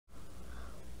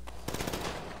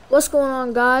What's going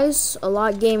on, guys? A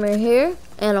Lot Gamer here,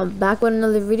 and I'm back with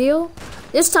another video.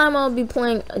 This time I'll be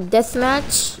playing a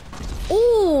deathmatch.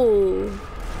 Ooh!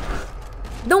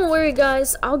 Don't worry,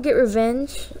 guys, I'll get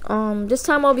revenge. This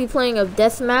time I'll be playing a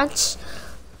deathmatch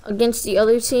against the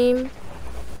other team.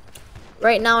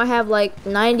 Right now I have like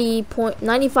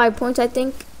 95 points, I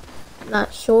think.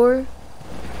 Not sure.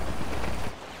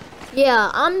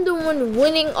 Yeah, I'm the one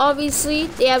winning, obviously.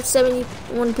 They have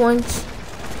 71 points.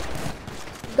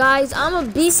 Guys, I'm a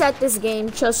beast at this game,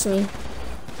 trust me.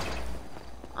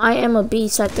 I am a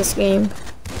beast at this game.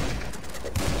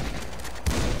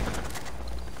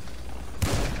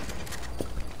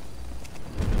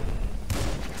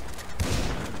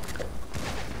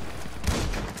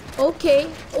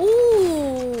 Okay.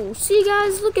 Ooh, see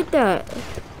guys, look at that.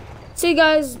 See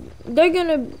guys, they're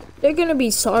gonna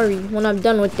be sorry when I'm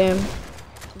done with them.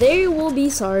 They will be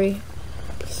sorry.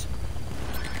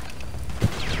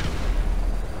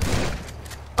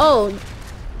 Oh,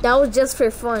 that was just for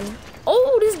fun.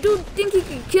 Oh, this dude think he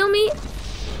could kill me?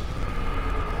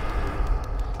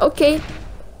 Okay.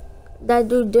 That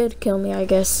dude did kill me, I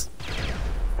guess.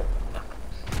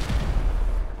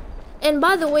 And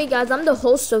by the way, guys, I'm the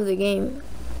host of the game.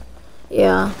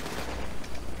 Yeah.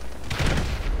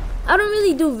 I don't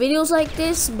really do videos like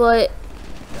this, but...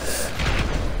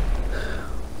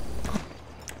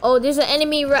 Oh, there's an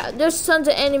enemy. There's tons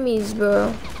of enemies,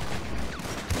 bro.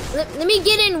 Let me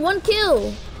get in one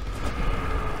kill.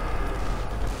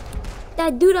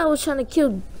 That dude I was trying to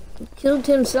kill killed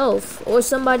himself, or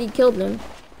somebody killed him.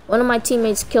 One of my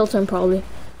teammates killed him probably.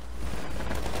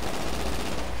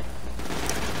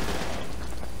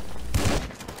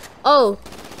 Oh,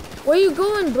 where you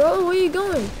going, bro? Where you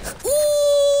going?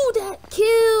 Ooh, that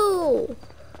kill!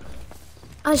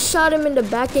 I shot him in the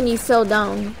back and he fell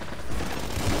down.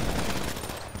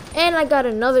 And I got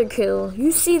another kill.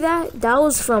 You see that? That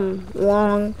was from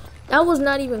long. That was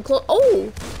not even close.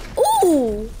 Oh!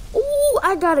 Ooh! Ooh!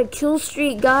 I got a kill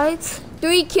streak, guys.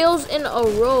 3 kills in a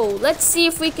row. Let's see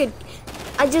if we could...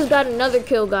 I just got another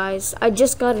kill, guys. I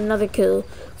just got another kill.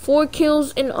 4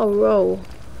 kills in a row.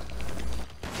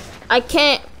 I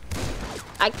can't,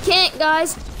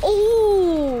 guys.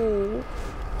 Ooh!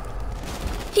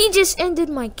 He just ended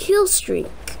my kill streak.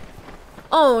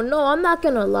 Oh, no, I'm not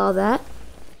gonna allow that.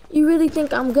 You really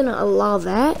think I'm gonna allow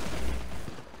that?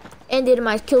 Ended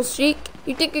my kill streak?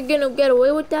 You think you're gonna get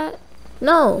away with that?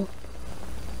 No.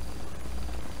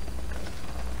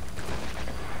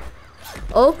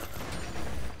 Oh.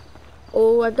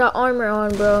 Oh, I got armor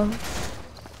on, bro.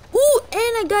 Ooh,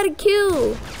 and I got a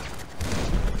kill.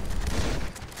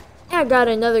 I got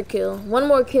another kill. One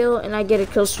more kill and I get a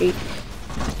kill streak.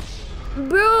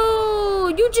 Bro,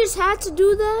 you just had to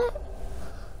do that?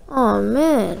 Oh,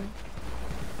 man.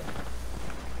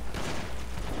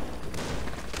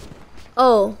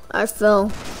 Oh, I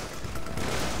fell.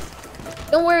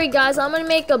 Don't worry, guys. I'm gonna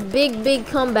make a big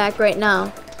comeback right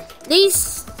now. These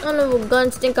son of a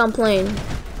guns think I'm playing.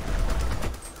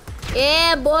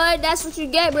 Yeah, boy. That's what you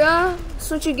get, bro.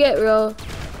 That's what you get, bro.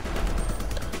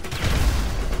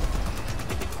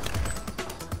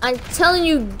 I'm telling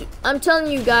you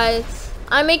guys.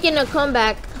 I'm making a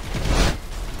comeback.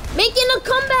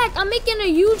 I'm making a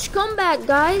huge comeback,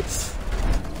 guys.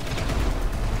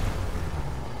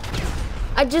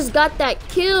 I just got that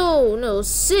kill. No,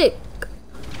 sick.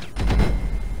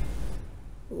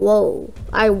 Whoa.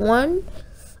 I won.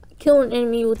 Kill an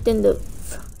enemy within the...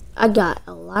 I got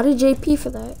a lot of JP for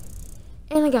that.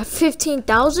 And I got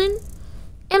 15,000.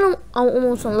 And I'm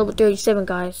almost on level 37,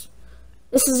 guys.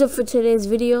 This is it for today's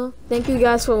video. Thank you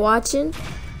guys for watching.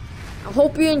 I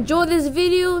hope you enjoyed this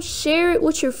video. Share it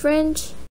with your friends.